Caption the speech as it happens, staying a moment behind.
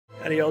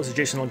Howdy y'all, this is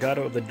Jason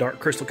Elgato of the Dark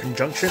Crystal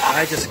Conjunction.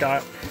 I just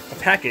got a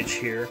package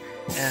here,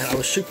 and I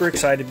was super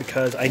excited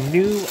because I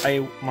knew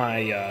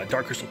my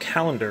Dark Crystal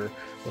calendar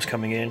was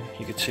coming in.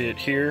 You can see it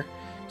here.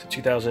 It's a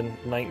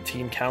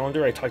 2019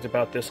 calendar. I talked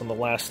about this on the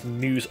last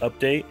news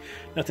update.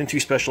 Nothing too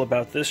special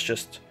about this,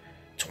 just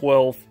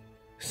 12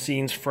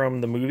 scenes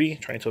from the movie,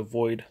 trying to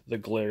avoid the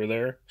glare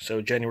there.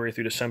 So January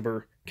through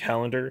December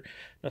calendar.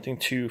 Nothing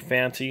too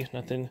fancy,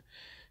 nothing...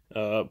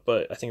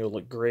 but I think it would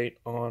look great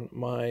on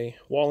my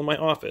wall in my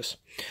office.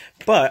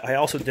 But I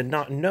also did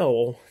not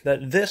know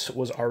that this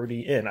was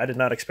already in. I did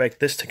not expect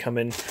this to come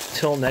in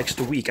till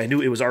next week. I knew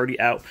it was already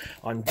out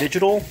on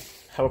digital.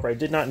 However, I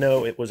did not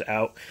know it was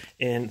out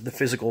in the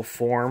physical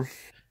form.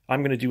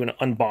 I'm going to do an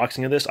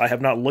unboxing of this. I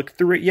have not looked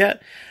through it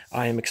yet.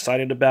 I am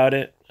excited about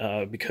it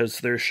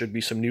because there should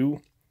be some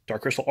new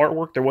Dark Crystal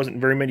artwork. There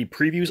wasn't very many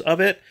previews of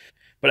it.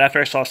 But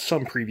after I saw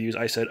some previews,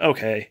 I said,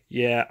 okay,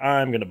 yeah,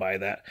 I'm going to buy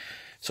that.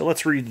 So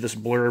let's read this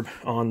blurb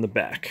on the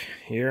back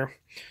here.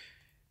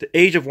 The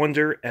Age of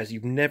Wonder as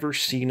you've never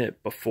seen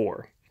it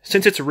before.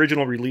 Since its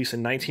original release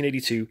in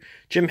 1982,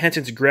 Jim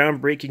Henson's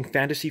groundbreaking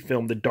fantasy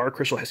film The Dark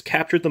Crystal has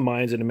captured the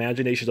minds and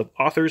imaginations of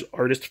authors,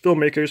 artists,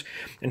 filmmakers,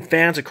 and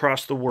fans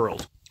across the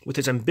world. With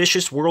its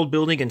ambitious world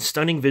building and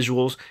stunning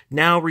visuals,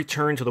 now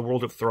return to the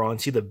world of Thrawn and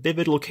see the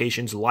vivid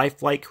locations,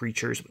 lifelike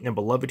creatures, and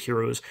beloved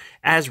heroes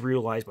as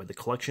realized by the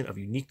collection of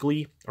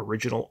uniquely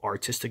original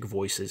artistic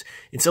voices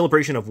in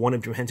celebration of one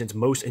of Jim Henson's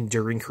most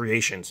enduring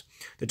creations.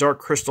 The Dark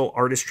Crystal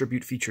Artist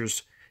Tribute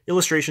features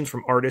illustrations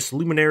from artists,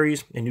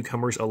 luminaries, and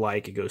newcomers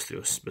alike. It goes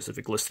through a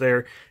specific list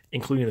there,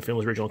 including the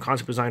film's original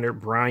concept designer,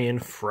 Brian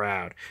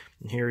Froud.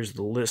 And here's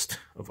the list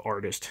of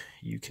artists.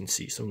 You can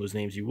see some of those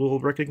names you will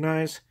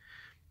recognize.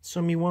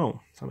 Some you won't.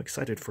 So I'm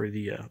excited for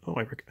the...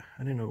 I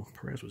didn't know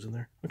Perez was in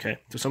there. Okay,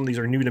 so some of these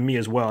are new to me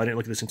as well. I didn't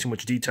look at this in too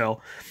much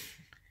detail.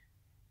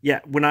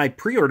 Yeah, when I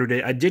pre-ordered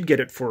it, I did get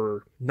it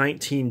for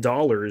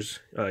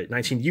 $19,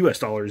 19 US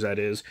dollars, that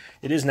is.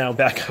 It is now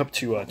back up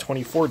to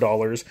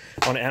 $24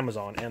 on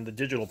Amazon, and the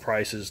digital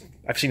price is...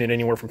 I've seen it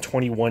anywhere from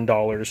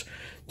 $21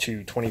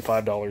 to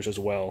 $25 as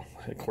well.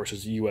 Of course,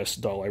 it's US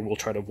dollar. I will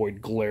try to avoid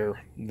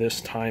glare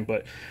this time,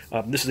 but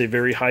this is a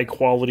very high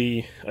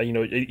quality,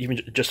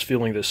 even just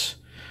feeling this...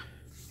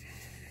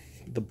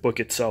 The book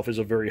itself is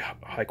a very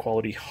high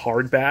quality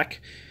hardback.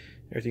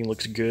 Everything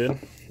looks good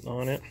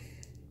on it.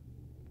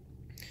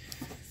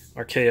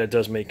 Archaia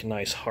does make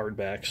nice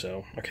hardback,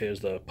 so Archaia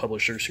is the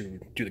publishers who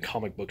do the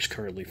comic books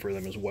currently for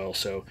them as well.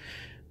 So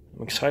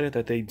I'm excited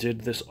that they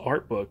did this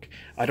art book.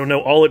 I don't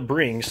know all it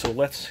brings, so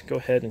let's go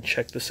ahead and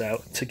check this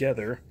out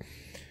together.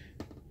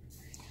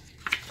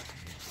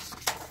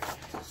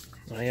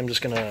 I am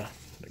just gonna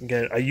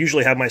I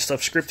usually have my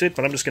stuff scripted,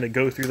 but I'm just gonna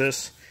go through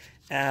this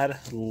ad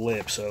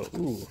lib. So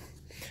ooh.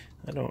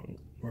 I don't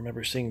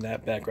remember seeing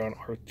that background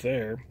art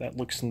there. That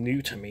looks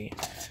new to me.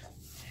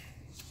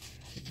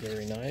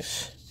 Very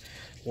nice.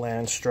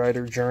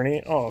 Landstrider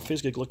Journey. Oh,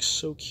 Fizzgig looks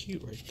so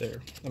cute right there.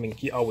 I mean,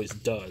 he always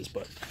does,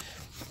 but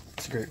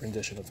it's a great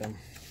rendition of him.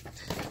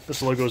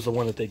 This logo is the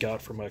one that they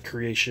got from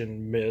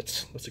Creation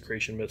Myths. That's the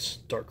Creation Myths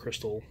Dark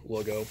Crystal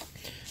logo.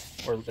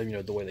 Or,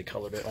 the way they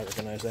colored it. I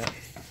recognize that.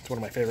 It's one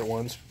of my favorite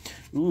ones.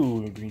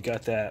 Ooh, we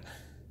got that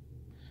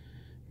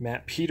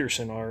Matt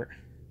Petersen art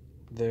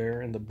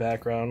there in the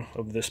background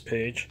of this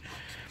page.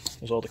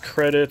 There's all the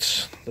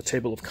credits, the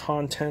table of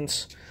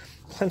contents,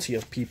 plenty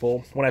of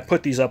people. When I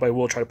put these up, I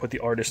will try to put the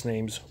artist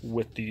names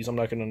with these. I'm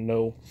not going to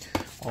know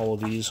all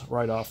of these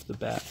right off the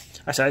bat.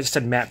 I just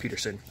said Matt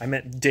Petersen. I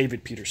meant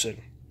David Petersen.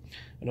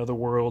 Another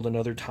World,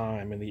 Another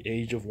Time, and The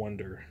Age of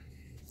Wonder.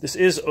 This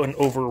is an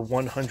over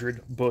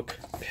 100 book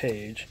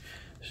page,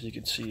 as you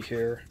can see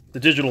here. The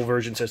digital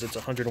version says it's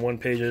 101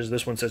 pages.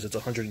 This one says it's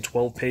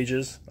 112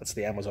 pages. That's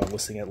the Amazon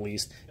listing, at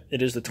least.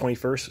 It is the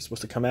 21st. It's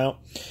supposed to come out.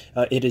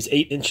 It is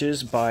 8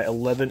 inches by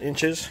 11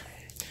 inches.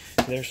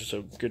 There's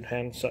a good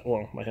hand.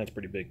 Well, my hand's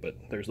pretty big, but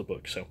there's the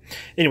book. So,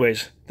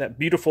 anyways, that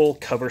beautiful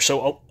cover.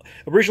 So,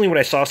 originally when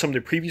I saw some of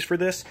the previews for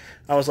this,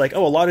 I was like,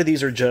 oh, a lot of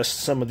these are just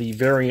some of the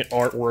variant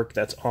artwork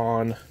that's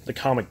on the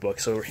comic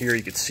book. So here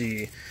you can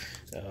see...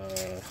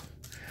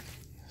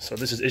 So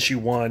this is issue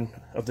 1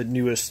 of the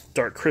newest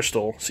Dark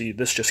Crystal. See,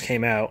 this just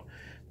came out.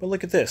 But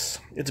look at this.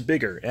 It's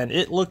bigger, and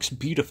it looks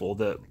beautiful.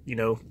 The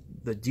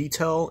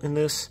detail in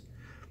this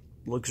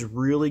looks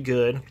really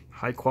good.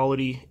 High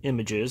quality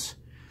images,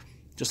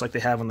 just like they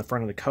have on the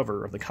front of the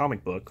cover of the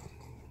comic book.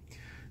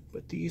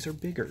 But these are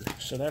bigger,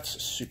 so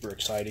that's super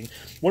exciting.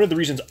 One of the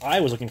reasons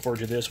I was looking forward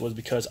to this was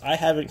because I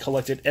haven't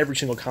collected every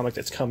single comic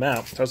that's come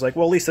out. So I was like,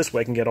 well, at least this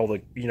way I can get all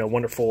the,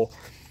 wonderful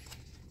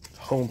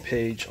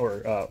homepage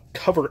or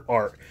cover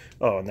art.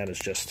 Oh, and that is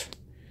just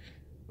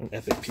an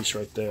epic piece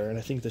right there. And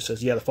I think this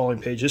says, yeah, the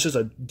following page. This is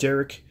a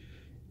Derek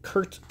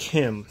Kurt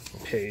Kim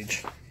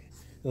page.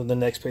 And the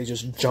next page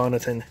is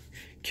Jonathan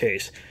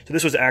Case. So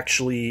this was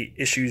actually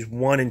issues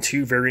 1 and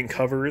 2 variant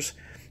covers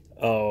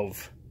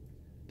of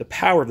The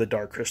Power of the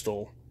Dark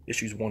Crystal,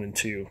 issues 1 and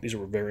 2. These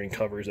were variant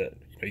covers that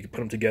you could put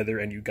them together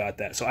and you got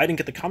that. So I didn't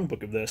get the comic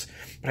book of this,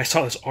 but I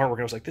saw this artwork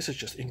and I was like, this is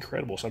just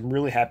incredible. So I'm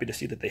really happy to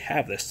see that they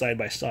have this side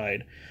by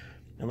side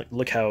And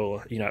look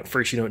how, you know, at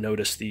first you don't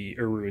notice the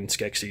Uru and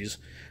Skeksis,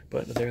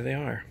 but there they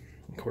are.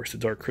 Of course, the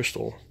Dark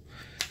Crystal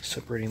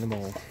separating them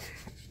all.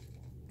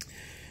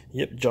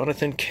 Yep,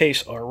 Jonathan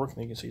Case artwork.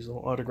 You can see his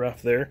little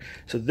autograph there.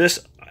 So this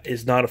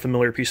is not a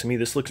familiar piece to me.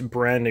 This looks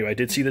brand new. I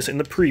did see this in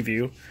the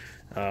preview,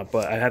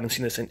 but I haven't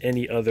seen this in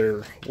any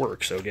other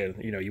work. So again,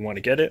 you know, you want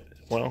to get it?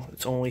 Well,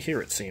 it's only here,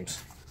 it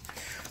seems.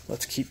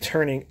 Let's keep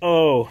turning.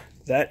 Oh,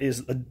 that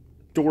is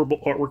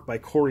adorable artwork by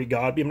Cory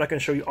Godbey. I'm not going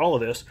to show you all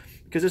of this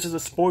because this is a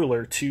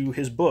spoiler to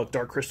his book,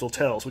 Dark Crystal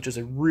Tales, which is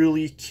a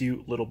really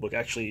cute little book.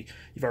 Actually,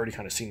 you've already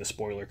kind of seen the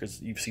spoiler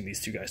because you've seen these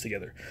two guys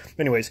together.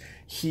 Anyways,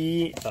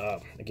 he,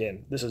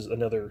 again, this is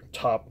another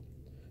top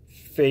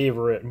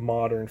favorite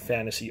modern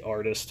fantasy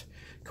artist,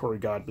 Cory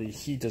Godbey.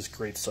 He does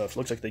great stuff.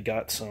 Looks like they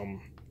got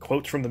some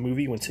quotes from the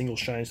movie, When Single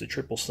Shines the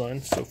Triple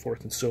Sun, so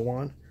forth and so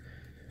on.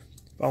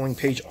 Following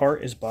page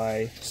art is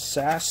by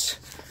Sass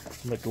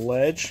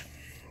McLedge.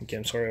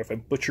 Again, sorry if I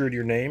butchered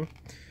your name.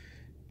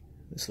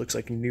 This looks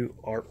like new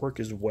artwork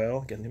as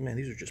well. Again, man,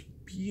 these are just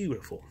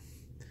beautiful.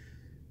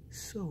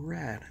 So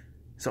rad.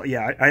 So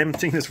yeah, I am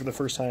seeing this for the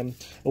first time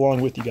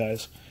along with you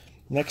guys.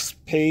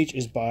 Next page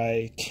is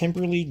by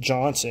Kimberly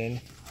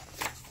Johnson.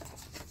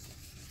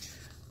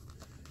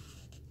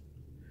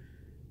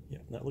 Yeah,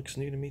 that looks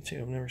new to me too.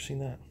 I've never seen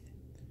that.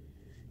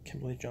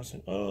 Kimberly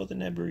Johnson. Oh, the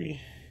Nebri.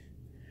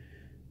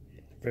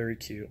 Very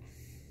cute.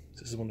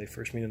 This is when they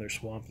first meet in their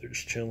swamp. They're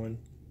just chilling.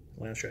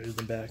 Landstrat is in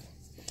the back.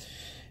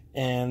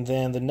 And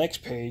then the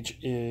next page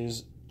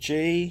is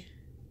Jae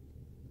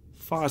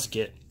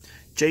Fosgit.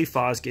 Jae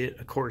Fosgit,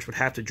 of course, would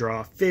have to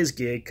draw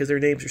Fizzgig because their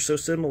names are so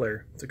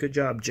similar. It's a good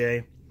job,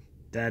 Jay.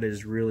 That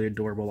is really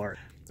adorable art.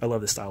 I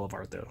love this style of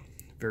art, though.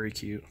 Very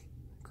cute.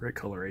 Great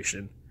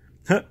coloration.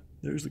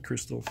 There's the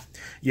crystal.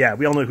 Yeah,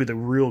 we all know who the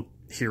real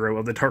hero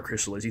of the Dark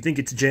Crystal is. You think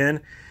it's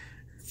Jen?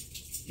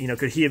 You know,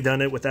 could he have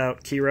done it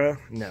without Kira?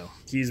 No.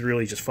 He's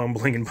really just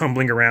fumbling and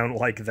bumbling around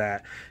like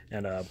that.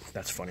 And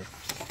that's funny.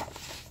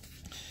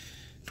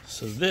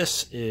 So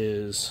this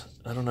is,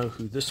 I don't know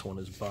who this one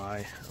is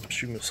by. I'm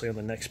sure you'll say on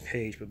the next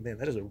page, but man,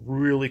 that is a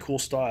really cool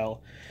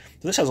style.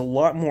 So this has a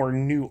lot more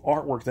new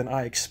artwork than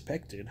I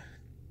expected.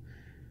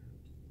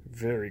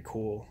 Very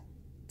cool.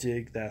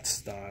 Dig that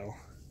style.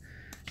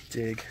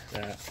 Dig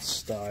that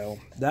style.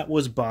 That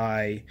was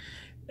by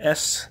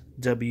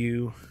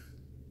S.W.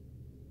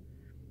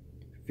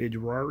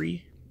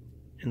 Vidrari.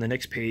 And the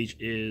next page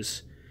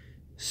is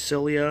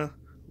Celia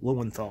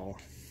Lowenthal.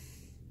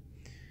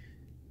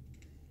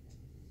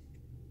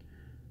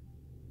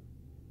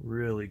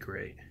 Really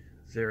great.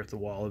 There at the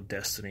Wall of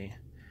Destiny.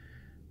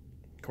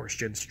 Of course,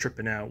 Jen's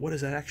tripping out. What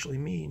does that actually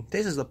mean?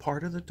 This is the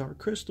part of the Dark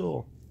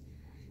Crystal.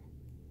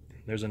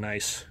 There's a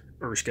nice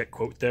Urskek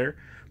quote there.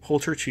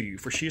 Hold her to you,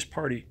 for she is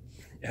party,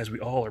 as we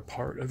all are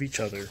part of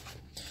each other.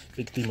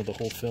 Big theme of the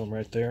whole film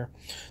right there.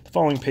 The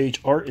following page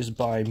art is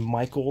by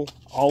Michael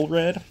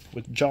Allred,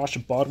 with Josh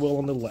Bodwell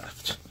on the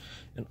left.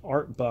 And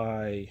art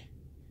by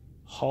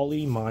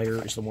Holly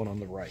Meyer is the one on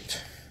the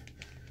right.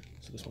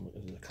 So this one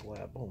is a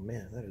collab. Oh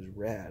man, that is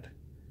rad.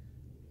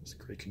 It's a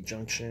great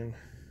conjunction.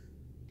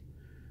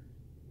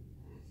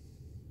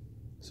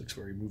 This looks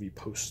very movie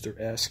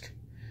poster-esque.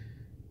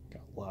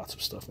 Got lots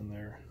of stuff in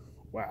there.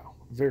 Wow,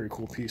 very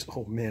cool piece.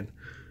 Oh man,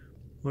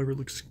 Myra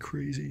looks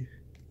crazy.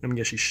 I mean,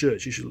 yeah, she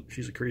should.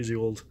 She's a crazy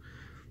old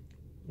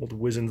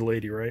wizened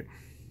lady, right?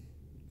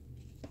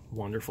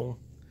 Wonderful.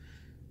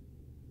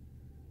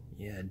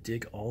 Yeah,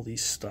 dig all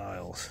these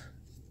styles.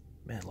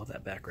 Man, love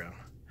that background.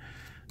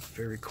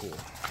 Very cool.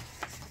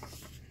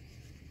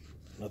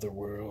 Another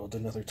world,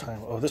 another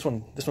time. Oh, this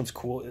one's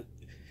cool.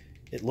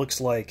 It looks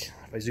like,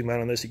 if I zoom out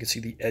on this, you can see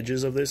the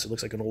edges of this. It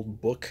looks like an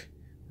old book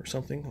or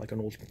something, like an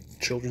old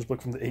children's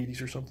book from the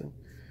 80s or something.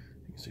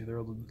 You can see there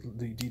all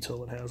the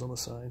detail it has on the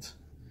sides.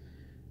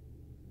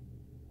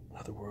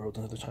 Another world,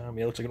 another time.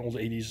 Yeah, it looks like an old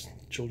 80s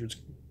children's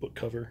book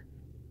cover.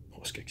 Oh,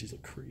 Skeksis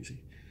look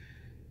crazy.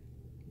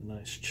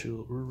 Nice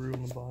chill Uru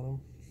on the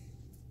bottom.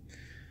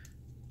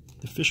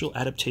 The official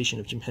adaptation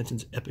of Jim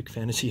Henson's epic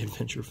fantasy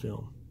adventure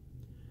film.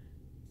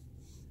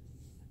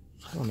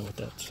 I don't know what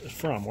that's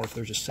from, or if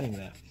they're just saying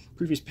that.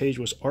 Previous page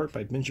was art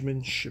by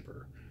Benjamin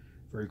Schipper.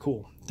 Very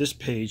cool. This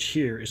page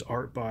here is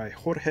art by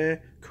Jorge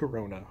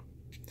Corona.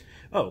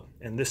 Oh,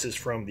 and this is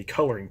from the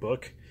coloring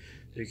book.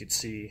 You can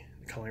see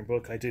the coloring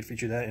book. I did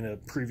feature that in a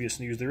previous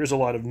news. There is a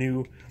lot of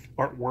new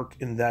artwork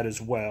in that as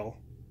well.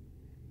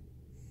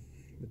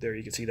 But there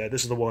you can see that.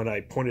 This is the one I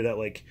pointed out,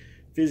 like,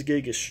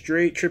 Fizzgig is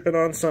straight tripping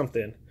on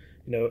something.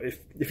 You know,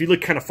 if you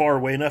look kind of far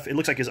away enough, it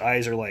looks like his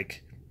eyes are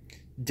like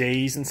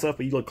dazed and stuff,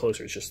 but you look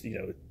closer, it's just, you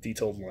know,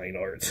 detailed line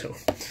art. So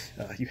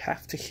you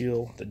have to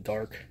heal the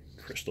Dark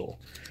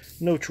Crystal.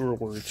 No truer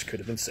words could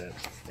have been said.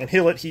 And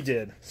heal it he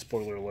did.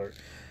 Spoiler alert.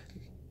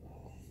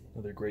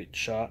 Another great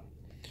shot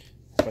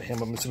by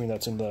him. I'm assuming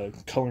that's in the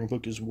coloring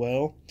book as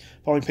well.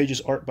 Following page is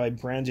art by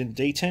Brandon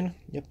Dayton.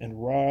 Yep,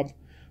 and Rob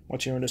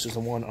Martinez is the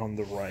one on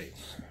the right.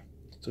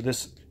 So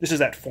this is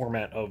that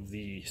format of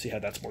the, see how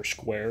that's more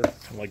square,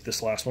 like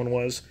this last one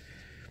was.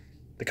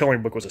 The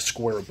coloring book was a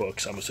square book,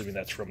 so I'm assuming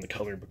that's from the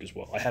coloring book as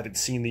well. I haven't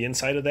seen the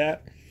inside of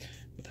that,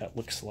 But that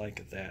looks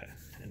like that.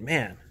 And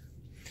man,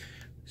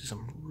 this is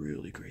some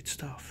really great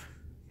stuff.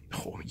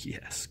 Oh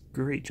yes,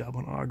 great job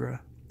on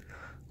Agra.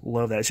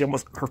 Love that. She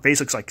almost, her face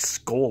looks like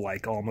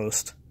skull-like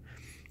almost.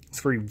 It's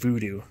very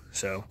voodoo.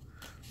 So,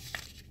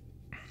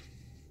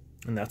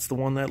 and that's the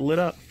one that lit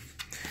up.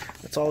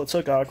 That's all it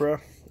took,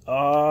 Agra.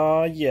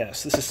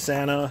 Yes, this is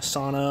Sana.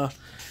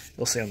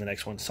 We'll say on the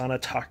next one, Sana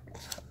Tak.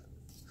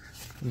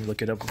 Let me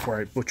look it up before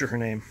I butcher her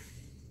name.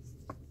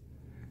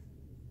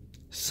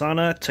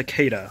 Sana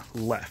Takeda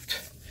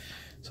left.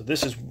 So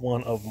this is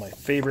one of my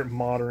favorite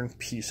modern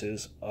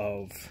pieces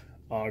of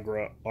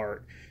Agra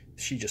art.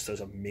 She just does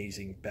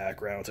amazing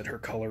backgrounds, and her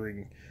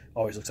coloring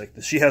always looks like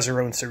this. She has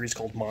her own series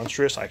called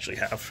Monstrous. I actually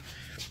have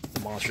the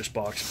Monstrous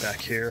box back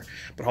here,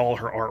 but all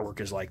her artwork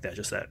is like that,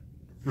 just that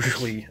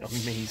really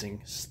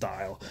amazing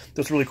style.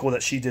 That's really cool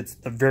that she did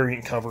the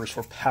variant covers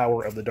for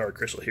Power of the Dark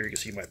Crystal. Here you can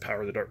see my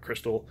Power of the Dark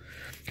Crystal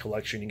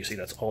collection. You can see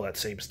that's all that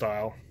same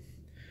style.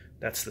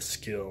 That's the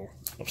skill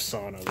of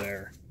Sana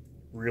there.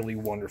 Really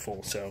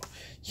wonderful. So,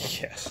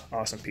 yes,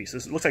 awesome piece.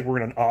 This looks like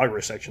we're in an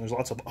Agra section. There's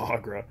lots of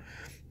Agra.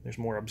 There's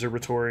more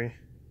Observatory.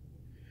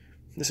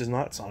 This is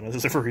not Sana. This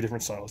is a very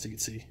different style, as you can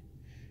see.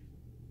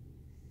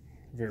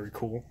 Very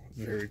cool.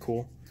 Very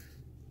cool.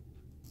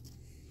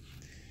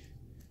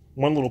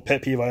 One little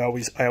pet peeve I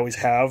always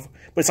have,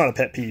 but it's not a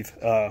pet peeve.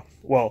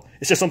 Well,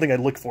 it's just something I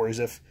look for, is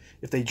if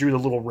they drew the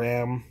little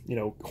ram, you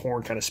know,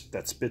 horn kind of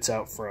that spits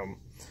out from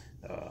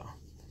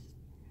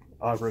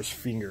Agra's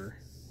finger.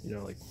 You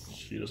know, like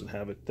she doesn't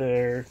have it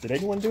there. Did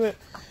anyone do it?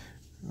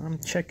 I'm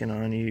checking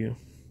on you.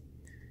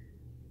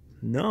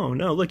 No,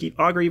 look,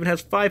 Agra even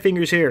has 5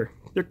 fingers here.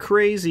 They're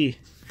crazy.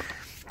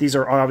 These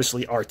are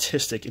obviously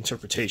artistic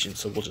interpretations,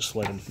 so we'll just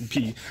let them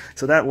be.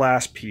 So that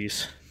last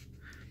piece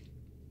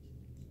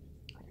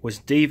was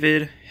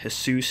David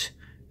Jesus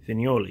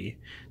Vignoli.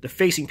 The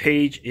facing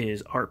page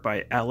is art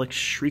by Alex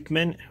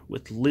Shriekman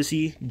with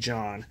Lizzie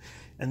John.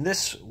 And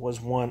this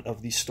was one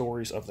of the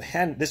stories of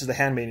this is the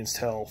Handmaiden's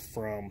Tale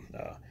from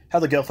how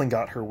the Gelfling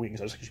got her wings.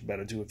 I was actually about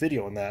to do a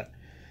video on that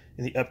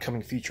in the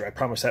upcoming feature. I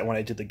promised that when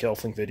I did the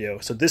Gelfling video.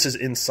 So this is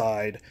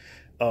inside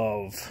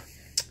of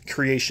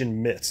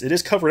Creation Myths. It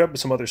is covered up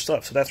with some other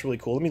stuff, so that's really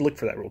cool. Let me look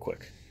for that real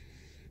quick.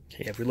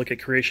 Okay, if we look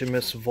at Creation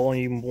Myths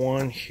Volume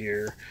 1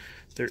 here,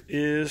 there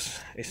is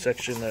a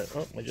section that,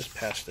 oh, I just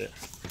passed it.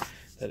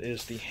 That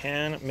is the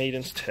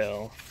Handmaiden's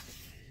Tale.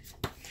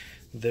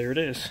 There it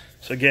is.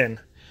 So again,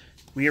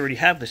 we already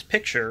have this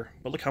picture,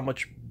 but look how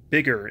much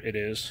bigger it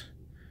is.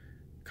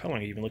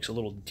 Coloring even looks a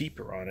little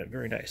deeper on it.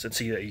 Very nice. And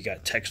see that you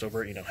got text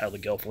over it, you know, how the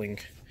Gelfling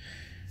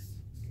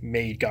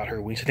maid got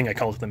her wings. I think I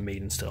called it the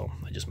Maiden's Tale.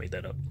 I just made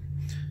that up.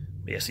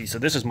 But yeah, see, so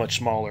this is much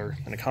smaller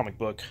than a comic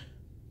book.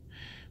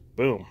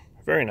 Boom.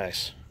 Very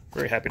nice.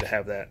 Very happy to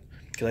have that,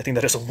 because I think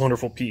that is a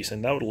wonderful piece,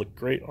 and that would look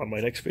great on my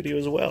next video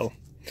as well.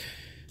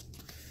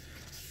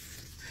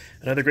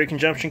 Another great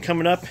conjunction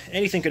coming up.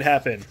 Anything could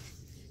happen.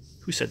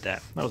 Who said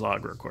that? That was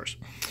Agra, of course.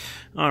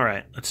 All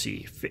right, let's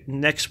see.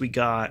 Next we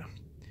got,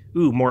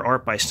 more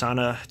art by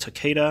Sana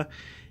Takeda.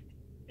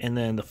 And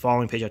then the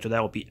following page after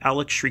that will be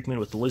Alex Shriekman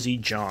with Lizzie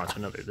John,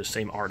 the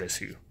same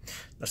artist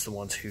that's the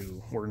ones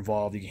who were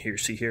involved. You can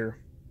see here,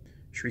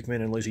 Shriekman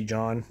and Lizzie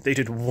John. They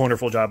did a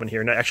wonderful job in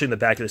here. And actually in the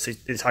back of this,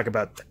 they talk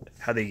about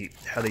how they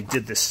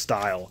did this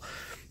style.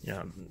 You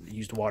know,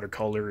 used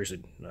watercolors,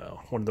 and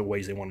one of the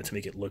ways they wanted to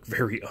make it look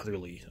very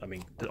otherly. I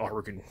mean, the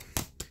artwork in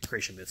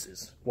Creation Myths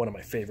is one of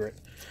my favorite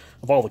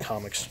of all the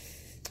comics.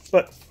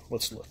 But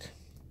let's look.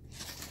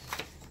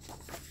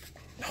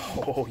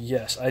 Oh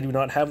yes, I do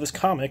not have this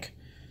comic.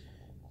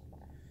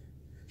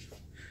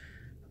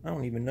 I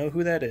don't even know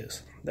who that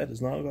is. That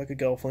does not look like a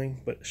Gelfling,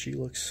 but she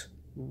looks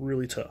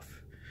really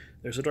tough.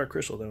 There's a Dark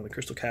Crystal down in the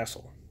Crystal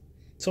Castle.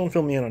 Someone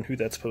fill me in on who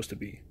that's supposed to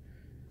be.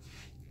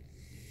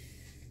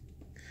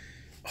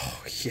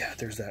 Oh yeah,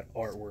 there's that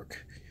artwork.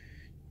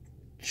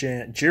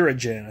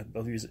 Jirajan, I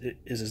believe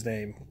is his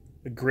name.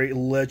 A great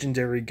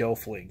legendary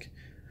Gelfling.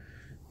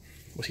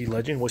 Was he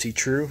legend? Was he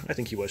true? I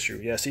think he was true.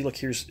 Yeah, see,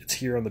 look, it's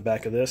here on the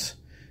back of this.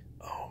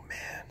 Oh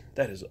man,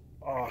 that is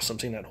awesome,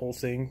 seeing that whole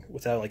thing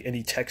without like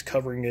any text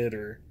covering it,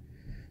 or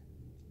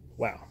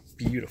wow,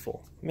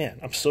 beautiful.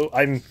 Man,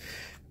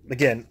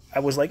 again, I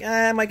was like,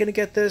 am I gonna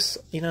get this?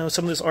 You know,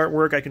 some of this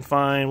artwork I can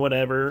find,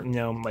 whatever. You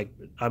know, like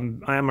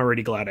I'm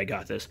already glad I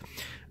got this.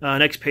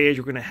 Next page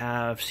we're gonna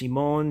have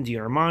Simone Di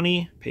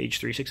Armani,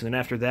 page 36, and then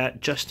after that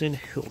Justin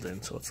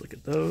Hilden. So let's look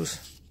at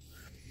those.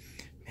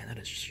 Man, that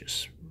is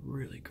just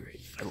really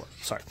great.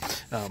 Sorry.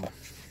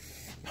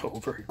 Oh,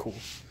 very cool.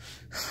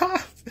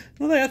 Ha!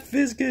 Look at that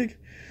fizz gig.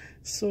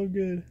 So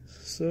good.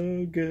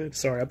 So good.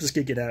 Sorry, I'm just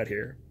geeking out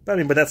here.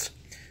 But that's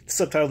the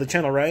subtitle of the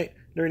channel, right?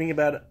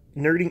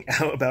 Nerding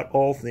out about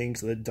all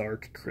things the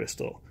Dark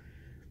Crystal.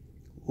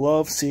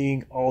 Love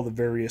seeing all the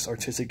various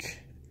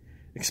artistic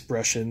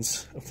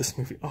expressions of this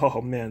movie.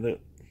 Oh man,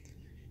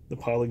 the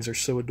pilings are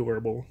so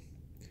adorable.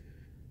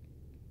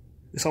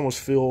 This almost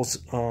feels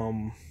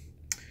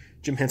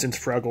Jim Henson's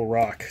Fraggle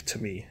Rock to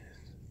me,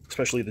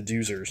 especially the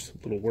doozers,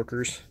 little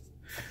workers.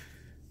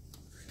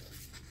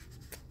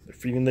 They're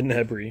feeding the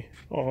Nebri.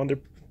 Oh,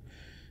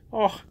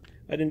 Oh,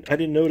 I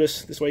didn't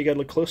notice. That's why you gotta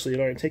look closely. You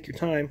don't take your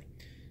time.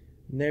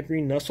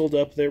 Nebry nestled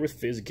up there with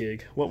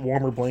Fizzgig. What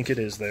warmer blanket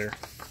is there?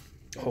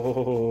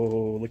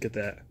 Oh, look at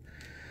that.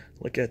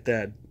 Look at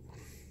that.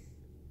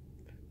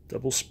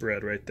 Double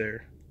spread right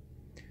there.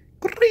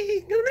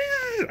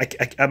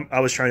 I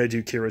was trying to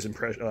do Kira's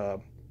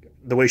impression,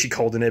 the way she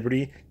called in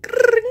Nebry.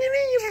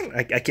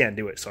 I can't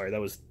do it. Sorry,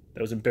 that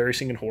was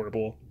embarrassing and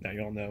horrible. Now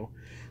you all know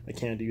I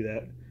can't do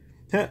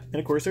that. And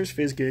of course, there's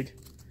Fizzgig.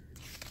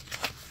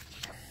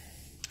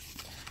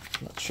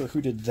 Not sure who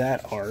did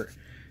that art.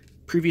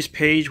 Previous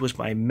page was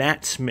by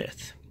Matt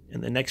Smith,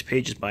 and the next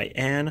page is by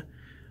Anne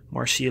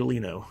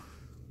Marcialino.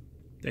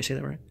 Did I say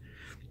that right?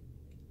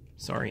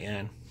 Sorry,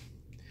 Anne.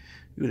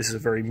 Ooh, this is a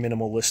very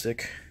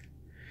minimalistic.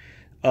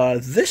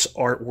 This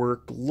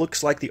artwork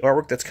looks like the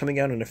artwork that's coming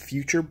out in a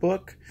future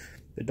book,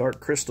 the Dark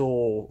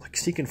Crystal, like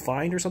Seek and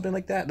Find or something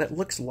like that. That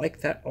looks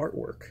like that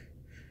artwork.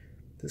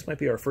 This might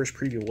be our first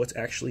preview of what's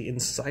actually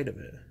inside of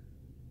it.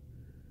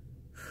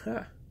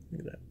 Huh, look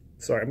at that.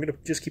 Sorry, I'm going to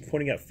just keep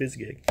pointing out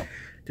Fizzgig.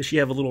 Does she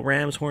have a little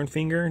ram's horn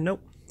finger?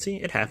 Nope. See,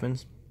 it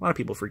happens. A lot of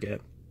people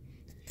forget.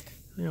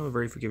 I'm a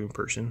very forgiving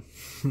person.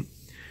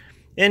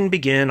 And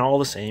begin, all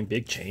the same.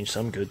 Big change.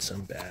 Some good,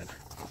 some bad.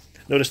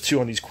 Notice,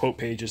 too, on these quote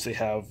pages, they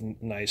have a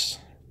nice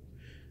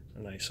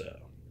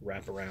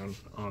wraparound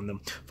on them.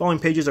 Following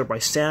pages are by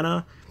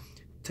Sana,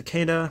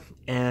 Takeda,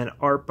 and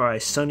art by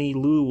Sunny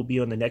Liu will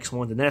be on the next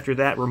one. And after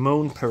that,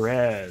 Ramon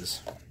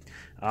Perez.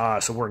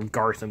 So we're in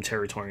Gartham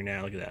territory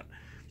now. Look at that.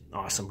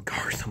 Awesome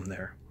Gartham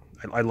there.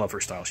 I love her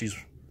style. She's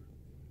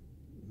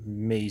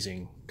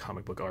amazing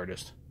comic book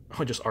artist.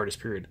 Oh, just artist,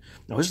 period.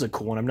 No, this is a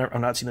cool one.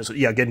 I'm not seeing this.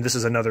 Yeah, again, this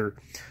is another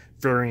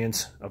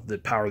variant of the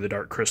Power of the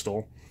Dark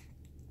Crystal.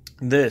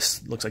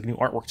 This looks like new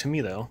artwork to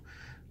me, though.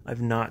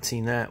 I've not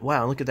seen that.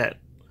 Wow, look at that.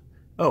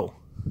 Oh.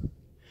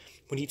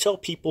 When you tell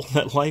people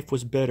that life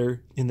was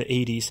better in the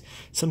 80s,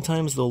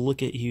 sometimes they'll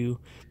look at you.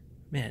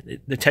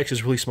 Man, the text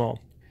is really small.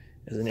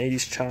 As an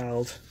 80s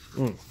child,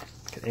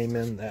 can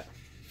amen that.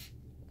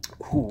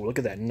 Ooh, look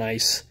at that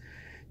nice,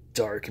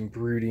 dark and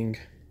brooding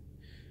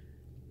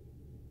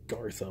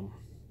Gartham.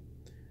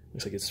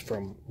 Looks like it's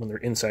from when they're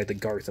inside the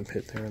Gartham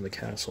pit there in the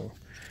castle.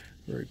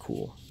 Very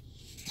cool.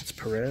 It's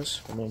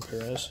Perez, Ramon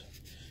Perez.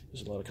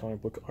 There's a lot of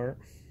comic book art.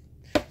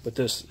 But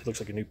this looks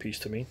like a new piece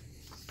to me.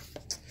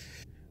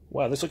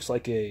 Wow, this looks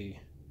like a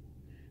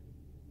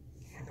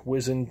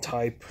Wizen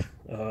type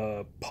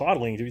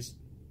podling. Dude,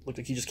 looked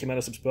like he just came out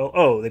of some spell.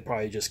 Oh, he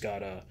probably just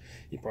got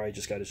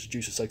his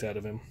juices sucked out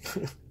of him.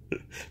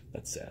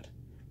 That's sad.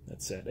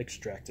 That's sad.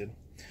 Extracted.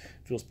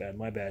 Feels bad.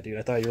 My bad, dude.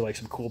 I thought you were like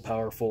some cool,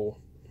 powerful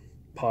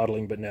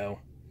podling, but no.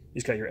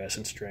 He's got your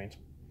essence drained.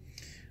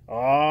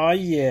 Aw,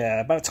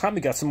 yeah. About time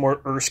we got some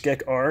more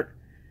Urskek art.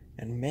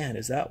 And man,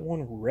 is that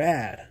one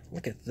rad.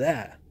 Look at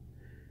that.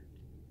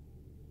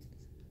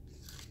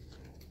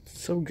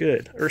 So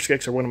good.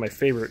 Urskeks are one of my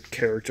favorite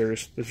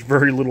characters. There's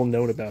very little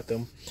known about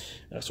them.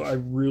 So I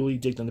really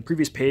dig them. The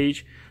previous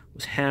page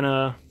was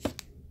Hannah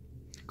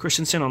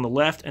Christensen on the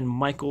left and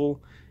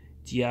Michael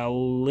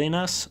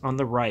Dialinas on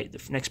the right.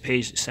 The next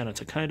page is Sana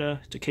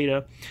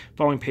Takeda.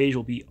 Following page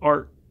will be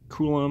Art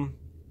Coulomb,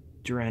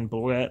 Duran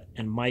Bullet,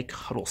 and Mike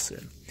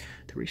Huddleston.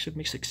 The race of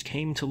mystics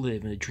came to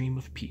live in a dream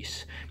of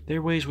peace.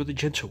 Their ways were the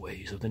gentle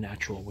ways of the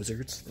natural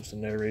wizards. There's the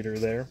narrator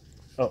there.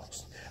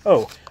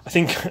 Oh, I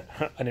think,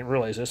 I didn't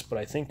realize this, but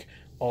I think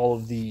all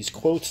of these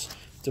quotes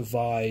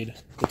divide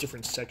the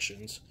different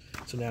sections.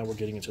 So now we're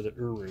getting into the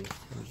Uru.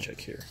 Let me check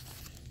here.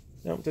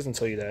 No, it doesn't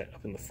tell you that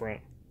up in the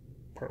front.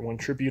 Part 1,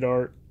 tribute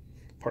art.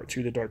 Part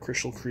 2, the Dark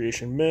Crystal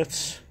creation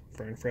myths.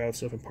 Froud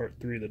stuff. And Part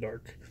 3, the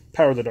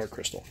Power of the Dark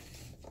Crystal.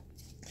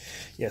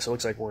 Yeah, so it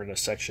looks like we're in a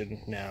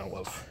section now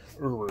of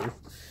Uru.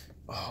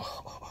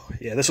 Oh,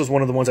 yeah, this was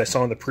one of the ones I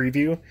saw in the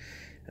preview.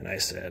 And I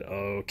said,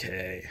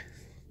 okay,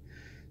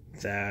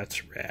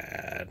 that's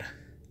rad.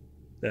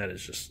 That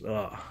is just,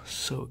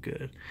 so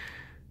good.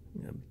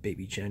 You know,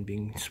 baby Jen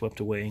being swept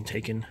away and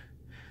taken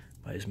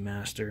by his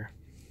master.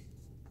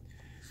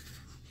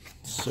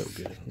 So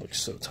good. It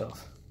looks so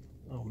tough.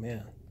 Oh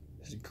man,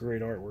 this is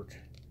great artwork.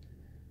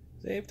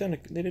 They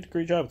did a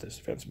great job with this.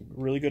 They've had some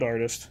really good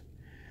artists.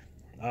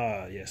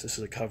 Yes, this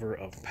is a cover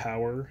of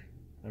Power.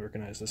 I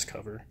recognize this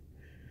cover.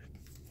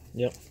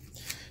 Yep.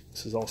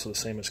 This is also the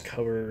same as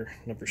cover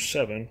number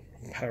 7,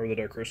 Power of the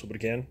Dark Crystal. But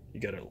again, you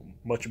got it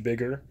much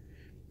bigger.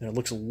 And it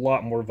looks a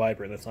lot more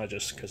vibrant. That's not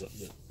just because of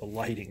the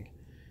lighting.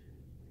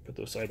 Put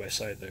those side by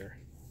side there.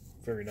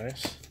 Very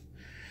nice.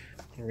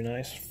 Very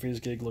nice.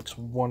 Fizzgig looks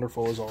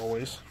wonderful as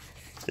always.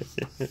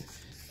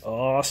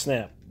 Oh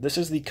snap. This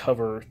is the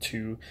cover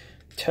to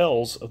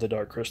Tales of the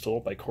Dark Crystal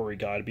by Cory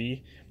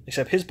Godbey.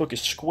 Except his book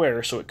is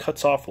square, so it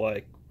cuts off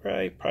like,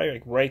 probably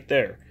like right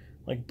there.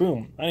 Like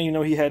boom. I didn't even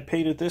know he had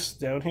painted this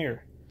down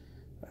here.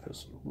 That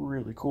is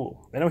really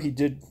cool. I know he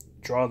did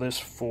draw this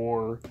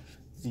for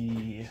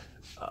the,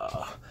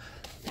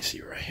 let me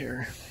see right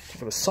here,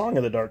 for the Song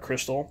of the Dark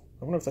Crystal.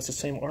 I wonder if that's the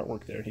same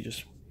artwork there.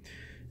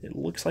 It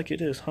looks like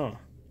it is, huh?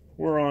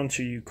 We're on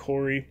to you,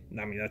 Cory.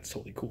 I mean, that's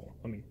totally cool.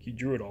 I mean, he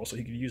drew it all, so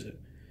he could use it.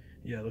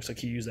 Yeah, it looks like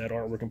he used that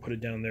artwork and put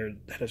it down there.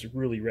 That is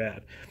really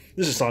rad.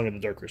 This is Song of the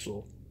Dark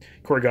Crystal.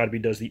 Cory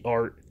Godbey does the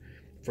art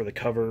for the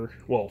cover.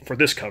 Well, for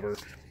this cover.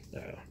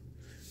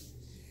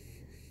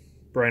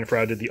 Brian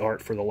Froud did the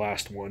art for the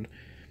last one.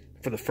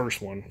 For the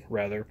first one,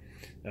 rather.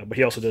 But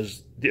he also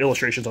does the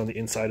illustrations on the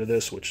inside of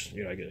this, which,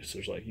 you know, I guess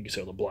there's like, you can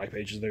see all the black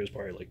pages there's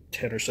probably like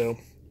 10 or so.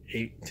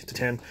 8 to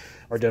 10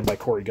 are done by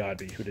Cory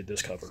Godbey, who did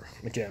this cover.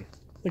 Again,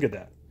 look at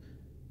that.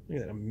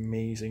 Look at that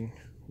amazing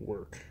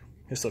work.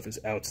 His stuff is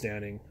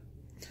outstanding.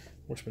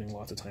 We're spending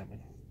lots of time on.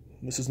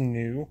 This is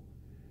new.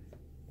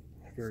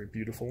 Very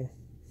beautiful.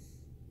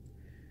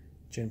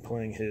 Jin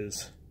playing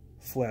his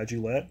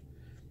flageolet,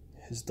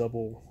 his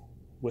double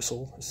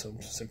whistle, as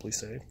some simply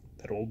say,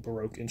 that old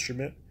Baroque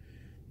instrument,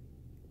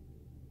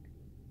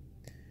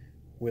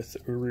 with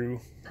Uru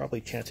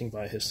probably chanting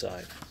by his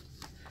side.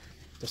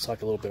 Let's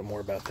talk a little bit more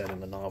about that in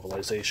the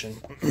novelization.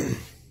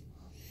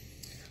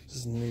 This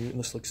is new, and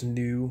this looks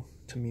new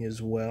to me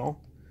as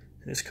well.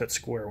 It is cut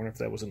square. I wonder if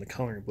that was in the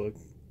coloring book.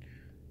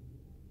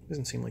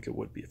 Doesn't seem like it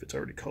would be if it's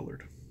already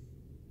colored.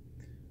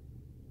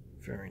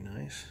 Very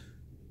nice.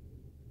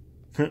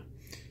 He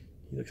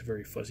looks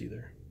very fuzzy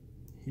there.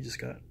 He just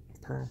got a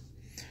perm.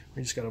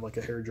 He just got like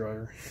a hair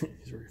dryer.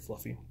 He's very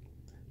fluffy.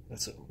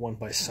 That's one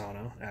by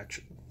Sana,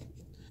 actually.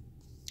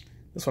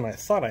 This one I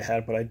thought I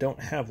had, but I don't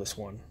have this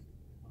one.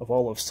 Of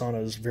all of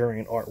Sana's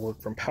variant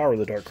artwork from Power of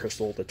the Dark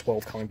Crystal, the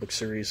 12 comic book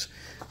series,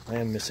 I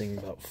am missing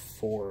about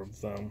 4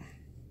 of them.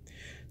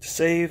 To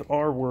save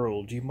our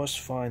world, you must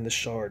find the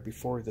shard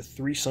before the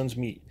 3 suns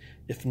meet.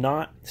 If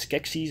not,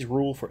 Skeksis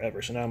rule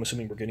forever. So now I'm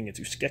assuming we're getting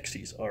into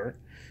Skeksis art.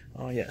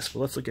 Yes, but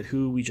let's look at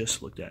who we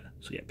just looked at.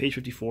 So yeah, page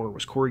 54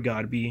 was Cory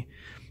Godbey,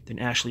 then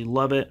Ashley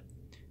Lovett.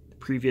 The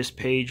previous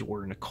page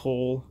were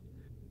Nicole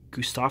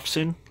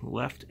Gustafson,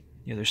 left.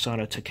 The other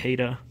Sana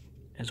Takeda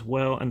as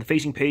well. And the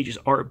facing page is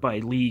art by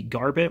Lee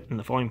Garbett, and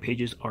the following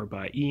pages are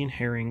by Ian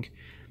Herring.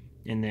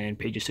 And then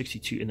pages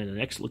 62, and then the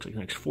next, looks like the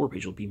next 4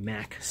 pages will be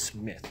Mac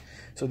Smith.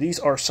 So these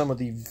are some of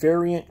the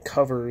variant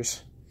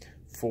covers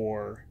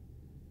for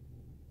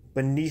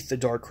Beneath the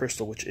Dark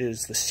Crystal, which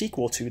is the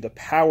sequel to The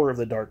Power of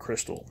the Dark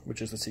Crystal,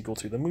 which is the sequel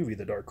to the movie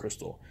The Dark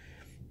Crystal.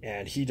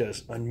 And he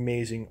does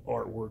amazing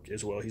artwork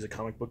as well. He's a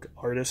comic book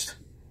artist.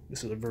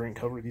 This is a variant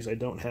cover. These I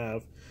don't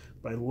have,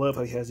 but I love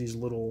how he has these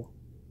little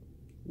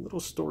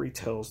story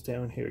tells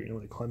down here, you know,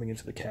 like climbing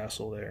into the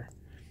castle there.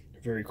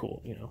 Very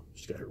cool, you know.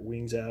 She's got her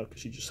wings out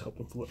because she just helped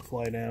him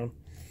fly down.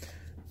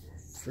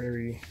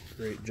 Very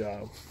great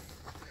job.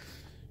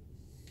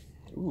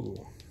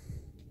 Ooh.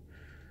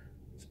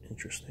 It's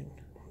interesting.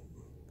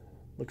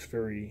 Looks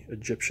very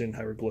Egyptian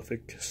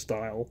hieroglyphic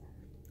style.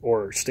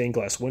 Or stained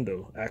glass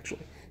window,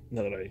 actually.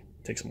 Now that I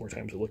take some more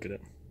time to look at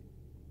it.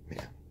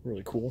 Yeah,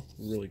 really cool.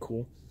 Really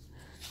cool.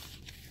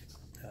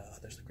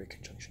 There's the Great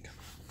Conjunction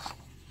coming.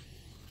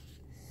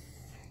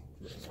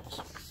 Very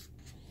nice.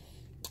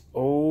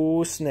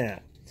 Oh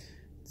snap!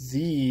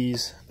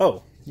 These.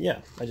 Oh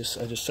yeah, I just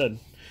said.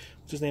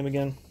 What's his name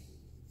again?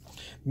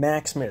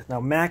 Mac Smith. Now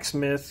Mac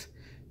Smith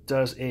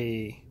does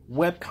a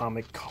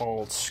webcomic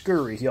called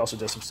Scurry. He also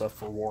does some stuff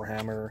for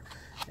Warhammer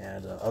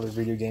and other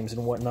video games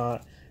and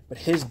whatnot. But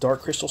his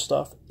Dark Crystal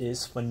stuff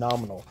is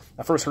phenomenal.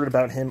 I first heard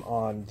about him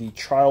on the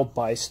Trial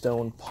by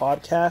Stone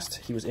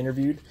podcast. He was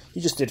interviewed.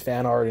 He just did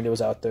fan art and it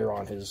was out there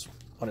on his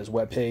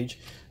webpage.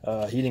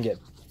 He didn't get.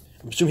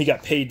 I'm assuming he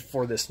got paid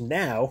for this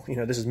now. You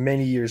know, this is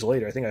many years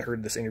later. I think I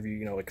heard this interview,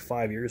 you know, like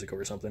 5 years ago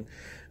or something.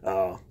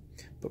 But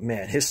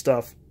man, his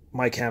stuff,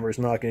 my camera is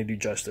not going to do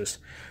justice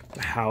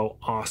to how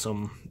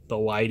awesome the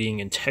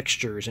lighting and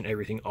textures and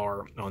everything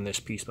are on this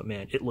piece. But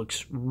man, it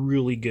looks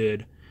really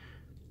good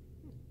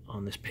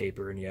on this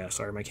paper. And yeah,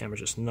 sorry, my camera's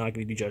just not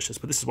going to do justice.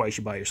 But this is why you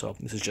should buy yourself.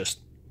 This is just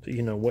so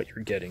you know what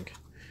you're getting.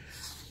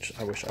 Which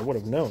I wish I would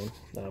have known,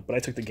 but I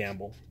took the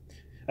gamble.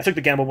 I took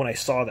the gamble when I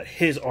saw that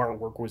his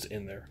artwork was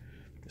in there.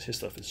 His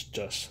stuff is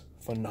just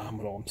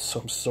phenomenal.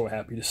 I'm so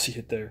happy to see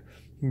it there.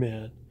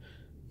 Man,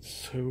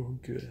 so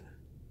good.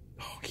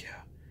 Oh,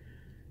 yeah.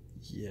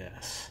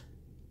 Yes.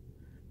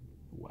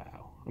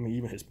 Wow. I mean,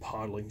 even his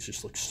podlings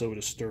just look so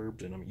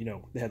disturbed. And, I mean, you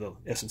know, they had the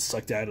essence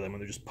sucked out of them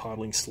and they're just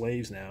podling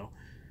slaves now.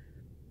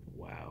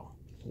 Wow.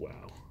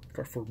 Wow.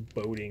 Our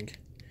foreboding.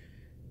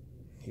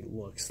 He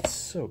looks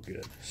so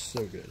good.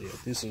 So good. Yeah,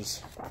 this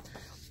is...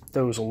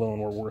 Those alone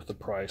were worth the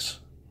price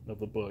of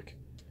the book.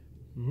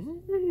 Yeah,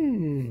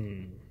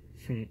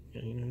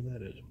 you know who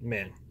that is.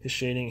 Man, his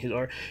shading, his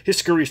art, his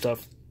Scurry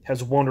stuff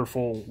has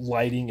wonderful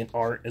lighting and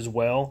art as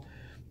well.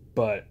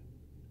 But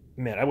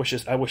man, I wish,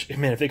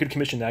 man, if they could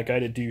commission that guy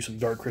to do some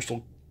Dark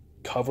Crystal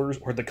covers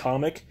or the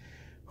comic,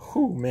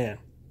 whew, man,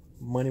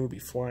 money would be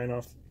flying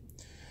off.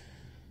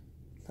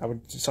 I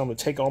would tell him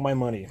to take all my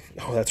money.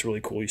 Oh, that's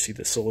really cool. You see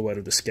the silhouette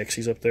of the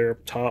Skeksis up there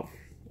up top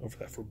over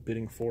that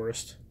forbidding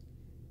forest.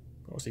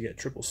 Obviously, you get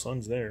triple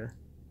suns there.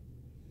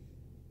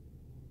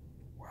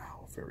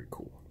 Wow, very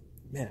cool.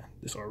 Man,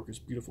 this artwork is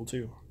beautiful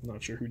too. I'm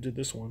not sure who did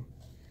this one.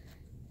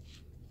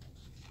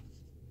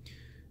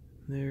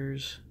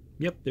 There's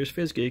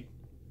Fizzgig.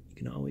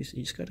 You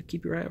just gotta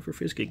keep your eye out for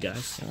Fizzgig,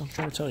 guys. I'm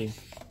trying to tell you.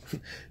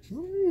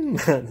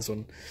 This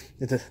one,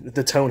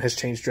 the tone has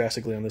changed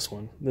drastically on this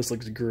one. This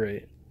looks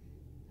great.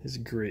 His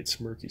great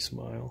smirky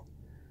smile.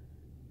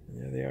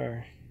 And there they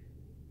are.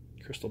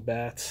 Crystal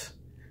Bats.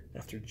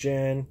 After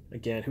Jen.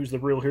 Again, who's the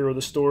real hero of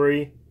the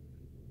story?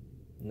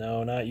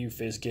 No, not you,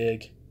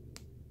 Fizzgig.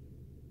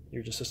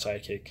 You're just a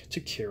sidekick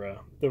to Kira,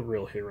 the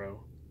real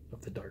hero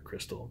of the Dark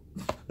Crystal.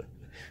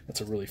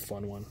 That's a really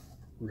fun one.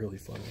 Really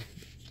fun one.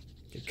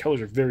 The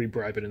colors are very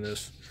vibrant in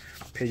this.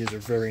 Pages are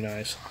very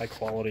nice, high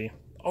quality.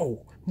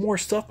 Oh, more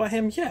stuff by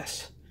him?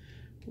 Yes.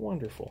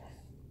 Wonderful.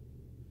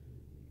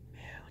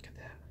 Man, look at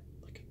that.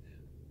 Look at that.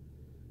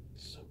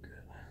 So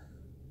good.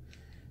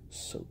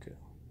 So good.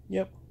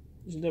 Yep.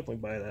 You should definitely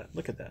buy that.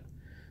 Look at that.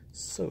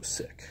 So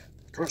sick.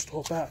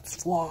 Crystal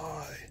bats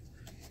fly.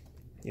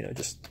 You know,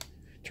 just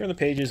turn the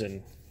pages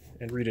and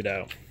read it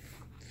out.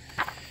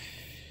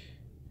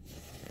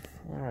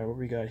 Alright, what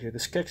we got here? The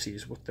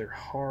Skeksis, with their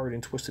hard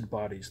and twisted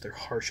bodies, their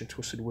harsh and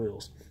twisted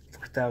wills, for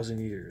 1,000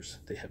 years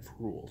they have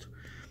ruled.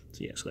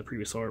 So yeah, so that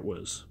previous art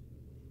was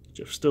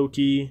Jeff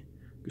Stokely,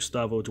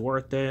 Gustavo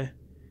Duarte,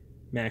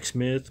 Max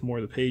Smith, more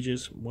of the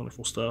pages,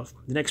 wonderful stuff.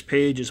 The next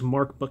page is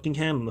Mark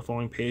Buckingham, and the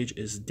following page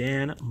is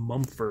Dan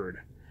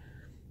Mumford.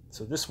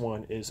 So this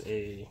one is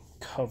a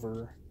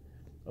cover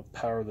of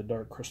Power of the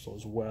Dark Crystal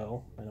as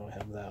well. I know I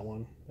have that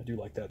one. I do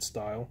like that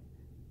style.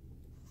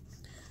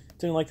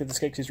 Didn't like that the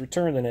Skeksis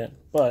returned in it,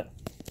 but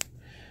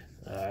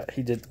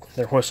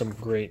there was some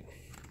great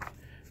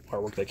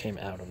artwork that came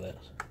out of it.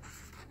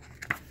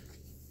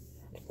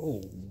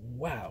 Oh,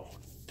 wow.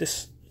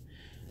 This,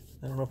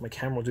 I don't know if my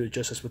camera will do it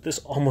justice, but this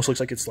almost looks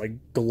like it's like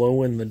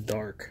glow in the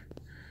dark.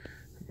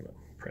 I'm going to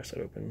press it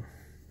open.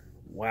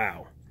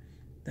 Wow.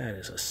 That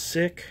is a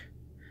sick...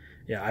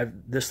 Yeah,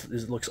 this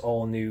looks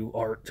all new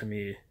art to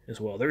me as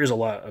well. There is a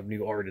lot of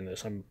new art in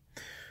this. I'm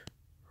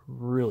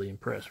really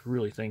impressed,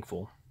 really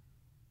thankful.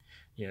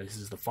 Yeah, this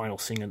is the final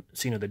scene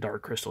of the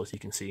Dark Crystal, as you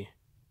can see.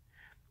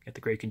 Got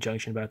the Great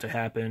Conjunction about to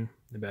happen.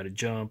 They're about to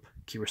jump.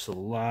 Kira's still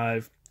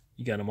alive.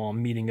 You got them all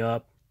meeting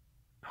up.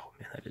 Oh,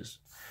 man, that is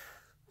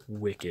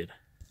wicked.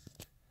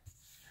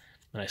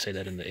 And I say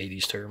that in the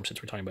 80s term,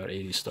 since we're talking about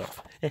 80s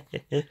stuff.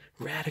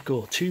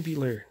 Radical,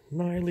 tubular,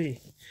 gnarly.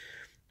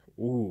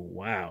 Ooh,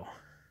 wow.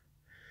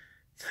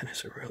 That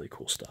is a really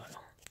cool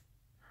style.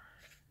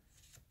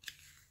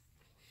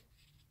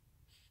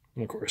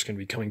 I'm, of course, going to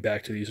be coming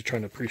back to these and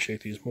trying to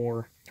appreciate these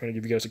more. Trying to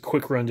give you guys a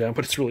quick rundown,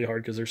 but it's really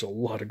hard because there's a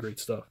lot of great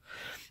stuff.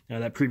 Now,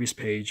 that previous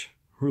page,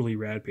 really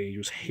rad page,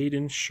 was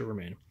Hayden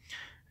Sherman.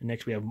 And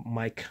next we have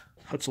Mike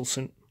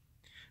Huddleston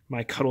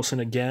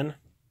again.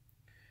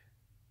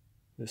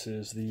 This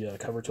is the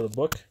cover to the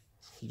book.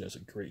 He does a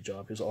great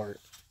job. His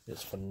art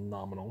is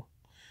phenomenal.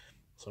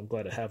 So I'm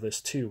glad to have this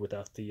too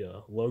without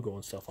the logo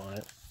and stuff on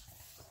it.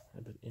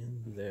 Have it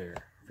in there.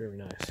 Very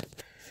nice.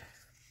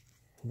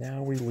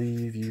 Now we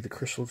leave you the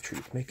Crystal of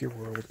Truth. Make your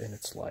world in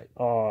its light.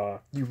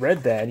 You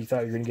read that and you thought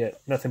you were going to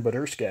get nothing but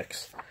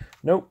Urskeks.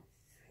 Nope.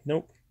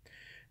 Nope.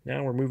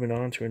 Now we're moving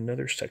on to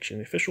another section.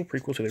 The official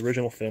prequel to the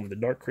original film, the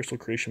Dark Crystal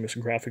Creation Myth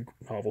graphic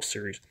novel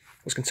series,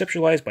 was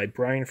conceptualized by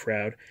Brian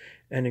Froud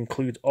and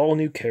includes all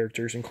new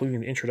characters, including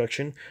the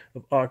introduction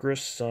of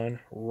Agra's son,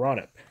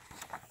 Ronip.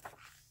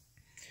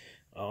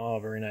 Oh,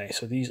 very nice.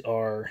 So these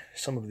are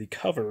some of the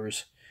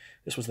covers.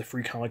 This was the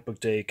Free Comic Book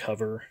Day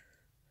cover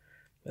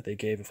that they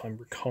gave, if I'm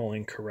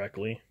recalling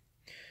correctly.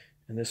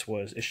 And this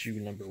was issue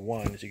number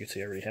 1. As you can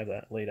see, I already have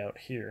that laid out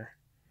here.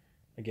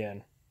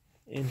 Again,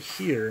 in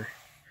here,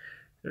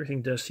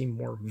 everything does seem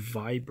more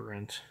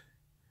vibrant.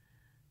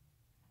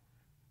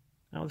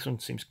 Now this one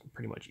seems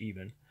pretty much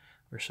even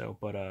or so,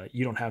 but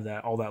you don't have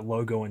that all that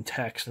logo and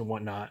text and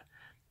whatnot.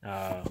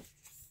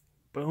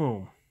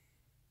 Boom.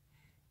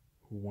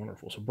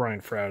 Wonderful. So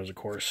Brian Froud is, of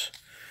course,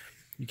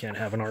 you can't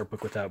have an art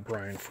book without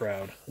Brian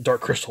Froud.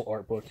 Dark Crystal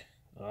art book.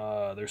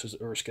 There's his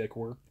Urskek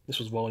work. This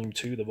was volume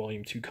 2. The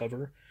volume 2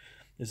 cover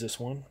is this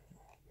one.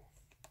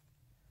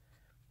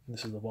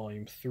 This is the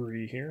volume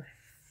 3 here.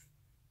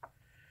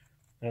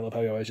 I love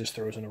how he always just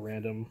throws in a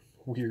random,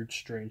 weird,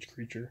 strange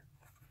creature.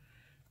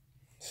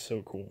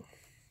 So cool.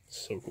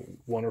 So cool.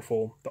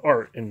 Wonderful. The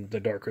art in the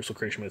Dark Crystal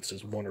Creation Myths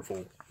is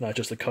wonderful. Not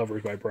just the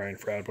covers by Brian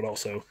Froud, but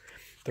also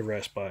the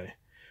rest by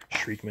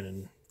Shriekman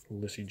and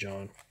Lissy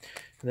John.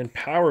 And then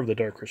Power of the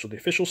Dark Crystal, the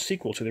official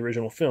sequel to the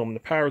original film. The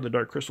Power of the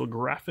Dark Crystal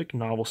graphic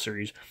novel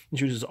series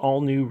introduces an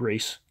all-new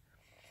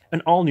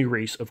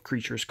race of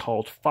creatures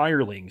called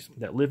Firelings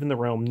that live in the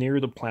realm near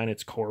the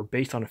planet's core,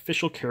 based on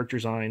official character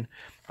design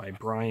by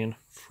Brian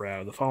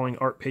Froud. The following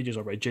art pages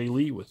are by Jae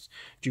Lee with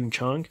June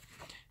Chung.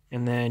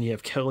 And then you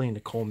have Kelly and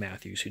Nicole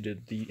Matthews, who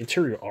did the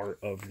interior art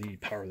of the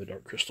Power of the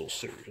Dark Crystal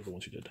series. Are the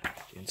ones who did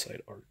the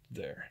inside art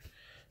there.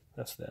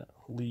 That's that.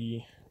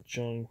 Lee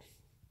Jung,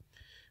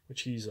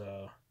 which he's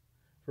a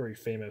very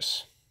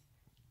famous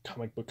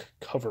comic book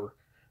cover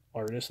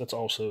artist. That's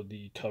also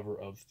the cover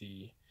of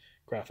the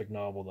graphic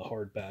novel, the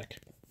hardback.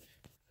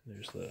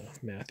 There's the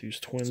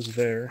Matthews twins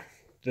there.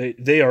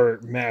 They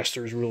are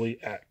masters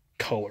really at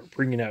color,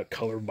 bringing out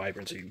color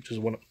vibrancy, which is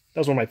one that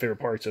was one of my favorite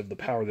parts of the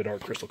Power of the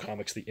Dark Crystal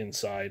comics, the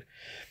inside,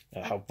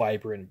 how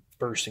vibrant,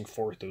 bursting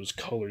forth those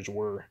colors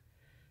were.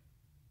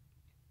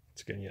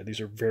 It's again, yeah, these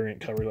are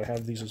variant covers. I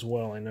have these as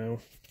well, I know.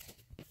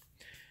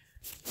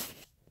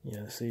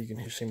 Yeah, see, you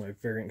can see my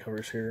variant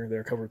covers here.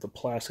 They're covered with the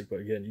plastic, but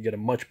again, you get a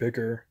much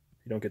bigger,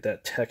 you don't get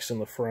that text in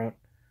the front.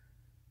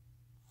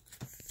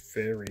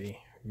 Very,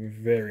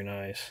 very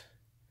nice.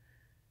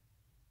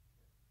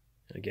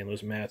 And again,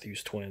 those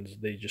Matthews twins,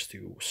 they just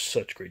do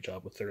such a great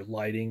job with their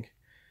lighting.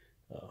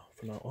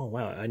 Oh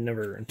wow, I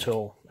never,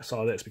 until I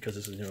saw this, because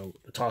this is, you know,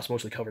 the top's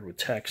mostly covered with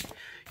text,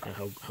 and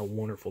how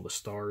wonderful the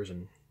stars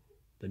and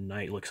the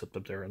night looks up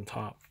there on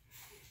top.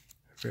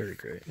 Very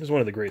great. This is one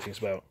of the great things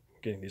about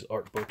getting these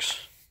art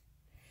books.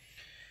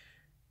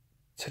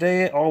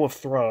 Today, all of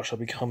Froud shall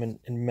become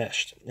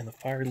enmeshed in the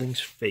fireling's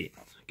fate.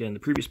 Again, the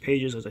previous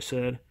pages, as I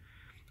said,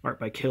 art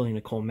by Kelly and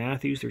Nicole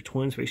Matthews. They're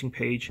twins. Facing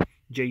page,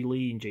 Jae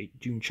Lee and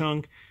June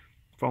Chung.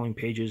 Following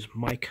pages,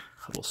 Mike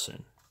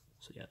Huddleston.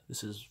 So yeah,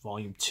 this is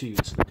volume 2.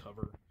 This is the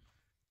cover.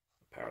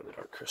 Power of the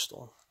Dark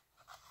Crystal.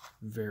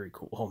 Very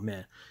cool. Oh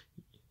man,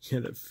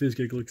 yeah, that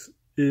Fizzgig looks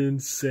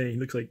insane.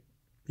 Looks like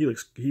he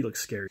looks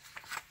scary.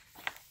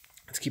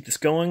 Let's keep this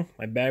going.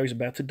 My battery's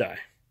about to die.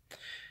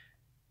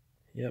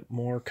 Yep,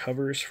 more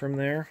covers from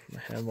there.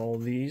 I have all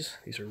of these.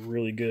 These are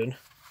really good.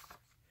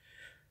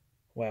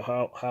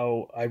 Wow,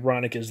 how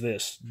ironic is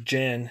this?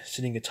 Jen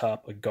sitting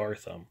atop a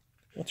Gartham.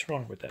 What's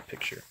wrong with that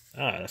picture?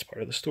 Ah, that's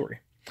part of the story.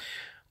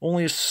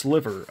 Only a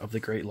sliver of the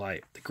great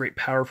light, the great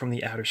power from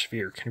the outer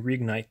sphere, can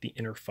reignite the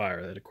inner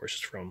fire. That, of course,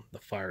 is from the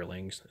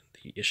Firelings,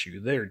 the issue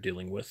they're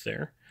dealing with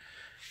there.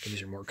 And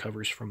these are more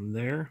covers from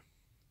there.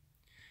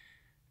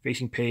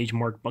 Facing page,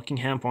 Mark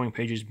Buckingham. Following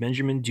pages,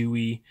 Benjamin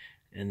Dewey.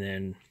 And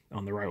then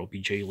on the right will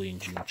be Jae Lee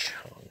and June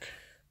Chung.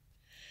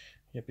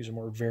 Yep, these are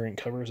more variant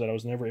covers that I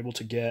was never able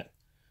to get.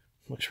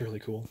 Looks really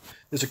cool.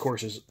 This, of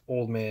course, is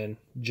Old Man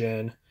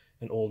Jen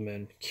and Old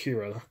Man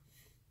Kira.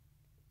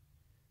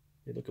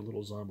 They look a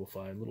little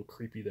zombified, a little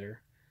creepy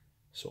there,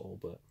 Soul,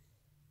 but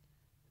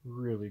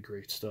really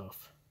great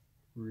stuff.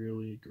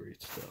 Really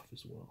great stuff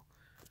as well.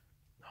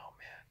 Oh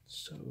man,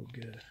 so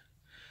good.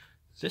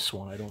 This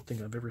one I don't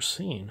think I've ever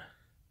seen.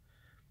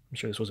 I'm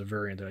sure this was a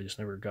variant that I just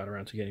never got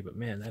around to getting, but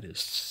man, that is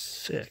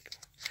sick.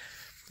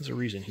 There's a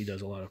reason he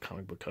does a lot of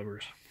comic book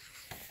covers.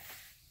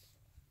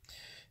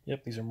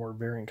 Yep, these are more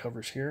variant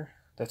covers here.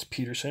 That's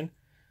Petersen.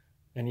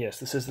 And yes,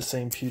 this is the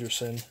same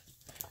Petersen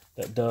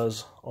that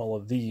does all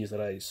of these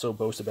that I so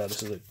boast about.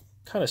 This is a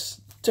kind of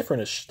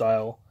different-ish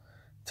style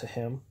to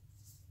him.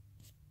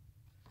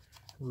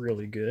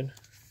 Really good.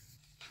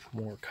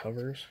 More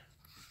covers.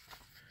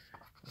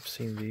 I've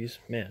seen these.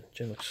 Man,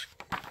 Jim looks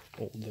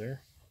old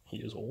there. He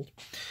is old.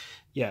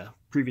 Yeah,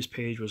 previous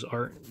page was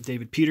art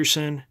David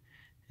Petersen,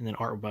 and then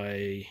art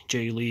by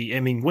Jae Lee.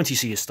 I mean, once you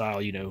see his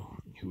style, you know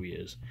who he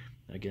is.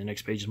 Again, the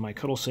next page is Mike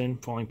Huddleston.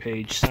 Following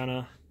page,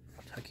 Sana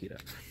Takeda.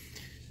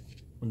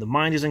 When the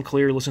mind isn't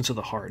clear, listen to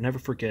the heart. Never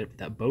forget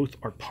that both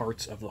are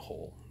parts of the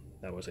whole.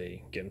 That was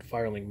a, again,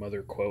 Fireling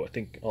Mother quote. I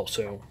think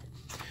also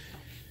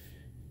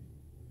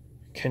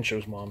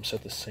Kensho's mom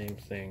said the same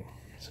thing.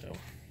 So,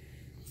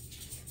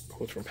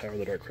 quotes from Power of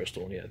the Dark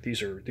Crystal. And yeah,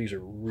 these are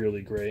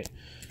really great.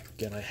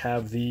 Again, I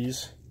have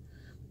these,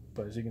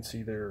 but as you can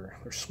see, they're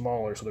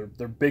smaller, so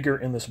they're bigger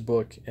in this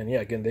book. And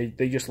yeah, again,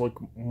 they just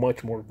look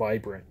much more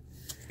vibrant.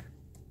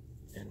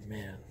 And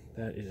man,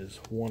 that is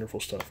wonderful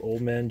stuff.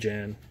 Old Man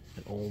Jen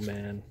and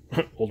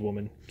old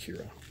woman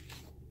Kira.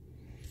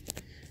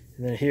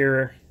 And then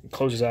here it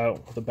closes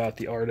out with about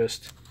the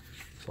artist.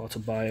 So lots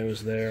of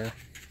bios there.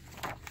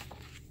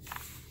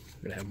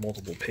 I'm gonna have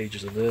multiple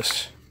pages of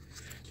this.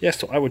 Yes,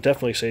 so I would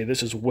definitely say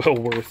this is well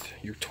worth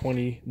your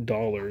 $20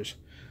 or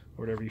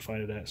whatever you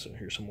find it at. So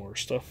here's some more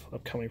stuff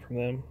upcoming from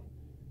them.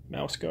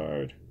 Mouse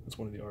Guard. That's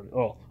one of the artists.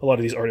 Oh, a lot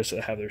of these artists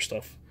that have their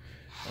stuff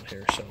on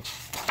here. So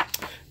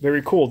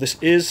very cool. This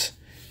is,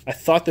 I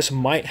thought this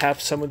might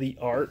have some of the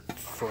art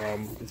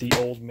from the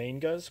old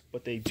mangas,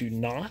 but they do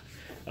not.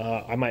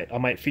 I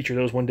might feature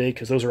those one day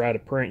because those are out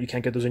of print. You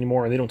can't get those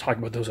anymore, and they don't talk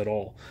about those at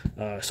all.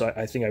 So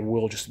I think I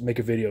will just make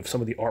a video of some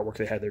of the artwork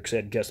they had there, because they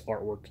had guest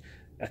artwork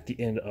at the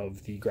end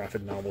of the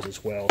graphic novels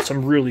as well.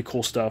 Some really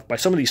cool stuff by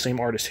some of these same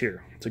artists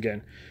here. So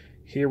again,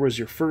 here was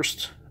your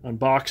first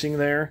unboxing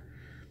there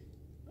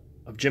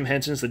of Jim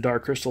Henson's The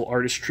Dark Crystal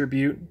Artist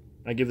Tribute.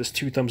 I give this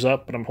 2 thumbs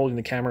up, but I'm holding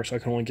the camera, so I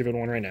can only give it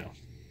 1 right now.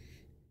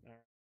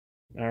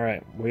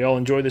 Alright, we all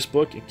enjoy this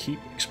book and keep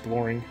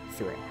exploring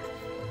Froud.